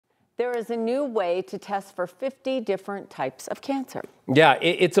There is a new way to test for 50 different types of cancer. Yeah,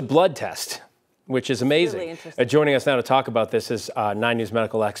 it's a blood test, which is amazing. Really interesting. Joining us now to talk about this is 9 News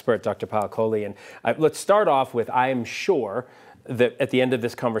medical expert Dr. Kohli. And let's start off with, I am sure that at the end of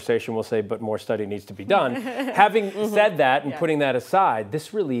this conversation we'll say, but more study needs to be done. Having said that and putting that aside,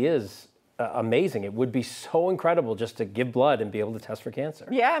 this really is amazing. It would be so incredible just to give blood and be able to test for cancer.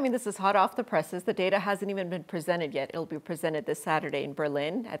 Yeah, I mean, this is hot off the presses. The data hasn't even been presented yet. It'll be presented this Saturday in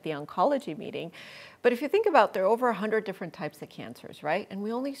Berlin at the oncology meeting. But if you think about, there are over 100 different types of cancers, right? And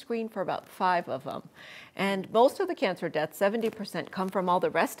we only screen for about 5 of them. And most of the cancer deaths, 70%, come from all the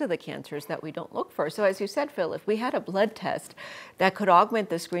rest of the cancers that we don't look for. So as you said, Phil, if we had a blood test that could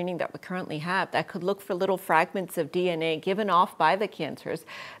augment the screening that we currently have, that could look for little fragments of DNA given off by the cancers,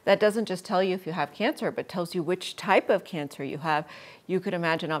 that doesn't just tell you if you have cancer, but tells you which type of cancer you have, you could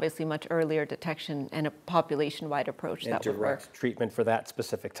imagine obviously much earlier detection and a population-wide approach that would work. Direct treatment for that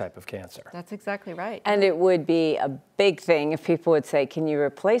specific type of cancer. That's exactly right. And it would be a big thing if people would say, can you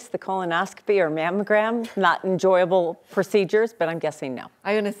replace the colonoscopy or mammogram? Not enjoyable procedures, but I'm guessing no.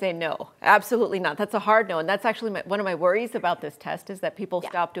 I'm going to say no, absolutely not. That's a hard no. And that's actually one of my worries about this test is that people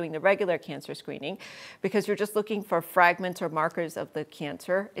stop doing the regular cancer screening because you're just looking for fragments or markers of the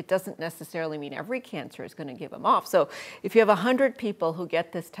cancer. It doesn't necessarily mean every cancer is going to give them off. So if you have 100 people who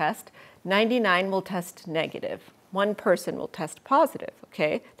get this test, 99 will test negative. 1 person will test positive,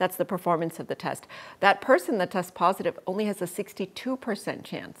 okay? That's the performance of the test. That person that tests positive only has a 62%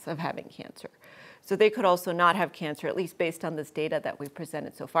 chance of having cancer. So they could also not have cancer, at least based on this data that we've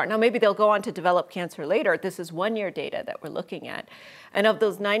presented so far. Now, maybe they'll go on to develop cancer later. This is 1-year data that we're looking at. And of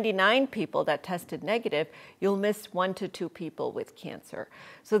those 99 people that tested negative, you'll miss 1 to 2 people with cancer.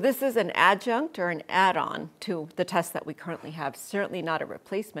 So this is an adjunct or an add-on to the test that we currently have, certainly not a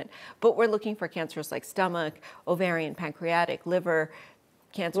replacement. But we're looking for cancers like stomach, ovarian, pancreatic, liver,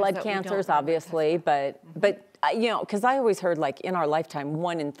 cancers. Blood cancers, obviously, but you know, because I always heard like in our lifetime,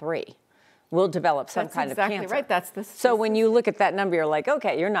 1 in 3. Will develop some kind of cancer. Exactly right. That's the So when you look at that number, you're like,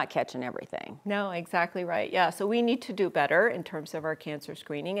 okay, you're not catching everything. No, exactly right. Yeah, so we need to do better in terms of our cancer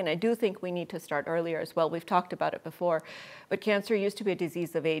screening, and I do think we need to start earlier as well. We've talked about it before, but cancer used to be a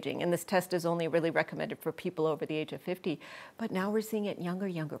disease of aging, and this test is only really recommended for people over the age of 50, but now we're seeing it in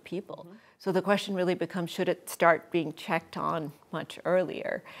younger people. So the question really becomes, should it start being checked on much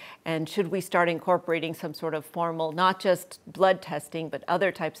earlier? And should we start incorporating some sort of formal, not just blood testing, but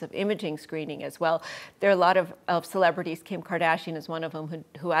other types of imaging screening as well? There are a lot of celebrities, Kim Kardashian is one of them,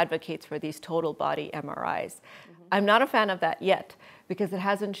 who advocates for these total body MRIs. I'm not a fan of that yet, because it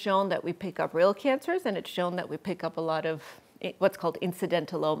hasn't shown that we pick up real cancers, and it's shown that we pick up a lot of what's called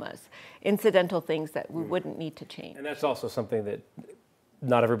incidentalomas, incidental things that we wouldn't need to change. And that's also something that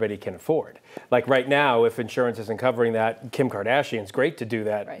not everybody can afford. Like right now, if insurance isn't covering that, Kim Kardashian's great to do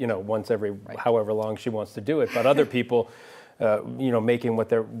that, you know, once every however long she wants to do it. But other people, you know, making what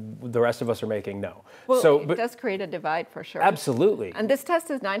the rest of us are making, no. Well, so, it does create a divide for sure. Absolutely. And this test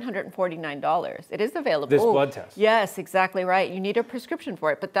is $949. It is available. This blood test. Yes, exactly right. You need a prescription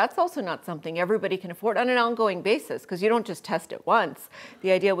for it, but that's also not something everybody can afford on an ongoing basis, because you don't just test it once.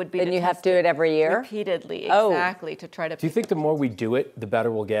 The idea would be to you have to do it every year? Repeatedly, exactly, to try to. Do you think the more we do it, the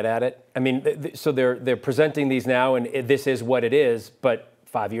better we'll get at it? I mean, so they're presenting these now, and this is what it is, but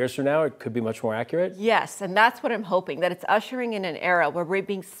 5 years from now, it could be much more accurate? Yes, and that's what I'm hoping, that it's ushering in an era where we're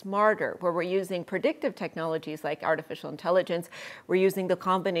being smarter, where we're using predictive technologies like artificial intelligence. We're using the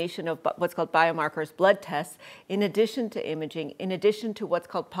combination of what's called biomarkers, blood tests, in addition to imaging, in addition to what's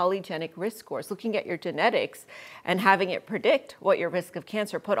called polygenic risk scores, looking at your genetics and having it predict what your risk of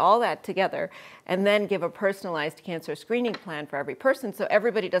cancer, put all that together, and then give a personalized cancer screening plan for every person so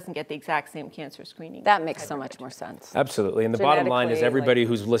everybody doesn't get the exact same cancer screening. That makes so much more sense. Absolutely. And the bottom line is everybody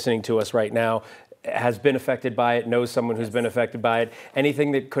who's listening to us right now has been affected by it, knows someone who's been affected by it.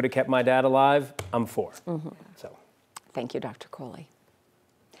 Anything that could have kept my dad alive, I'm for. So, thank you, Dr. Kohli.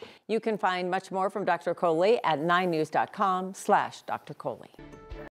 You can find much more from Dr. Kohli at 9news.com/Dr. Kohli.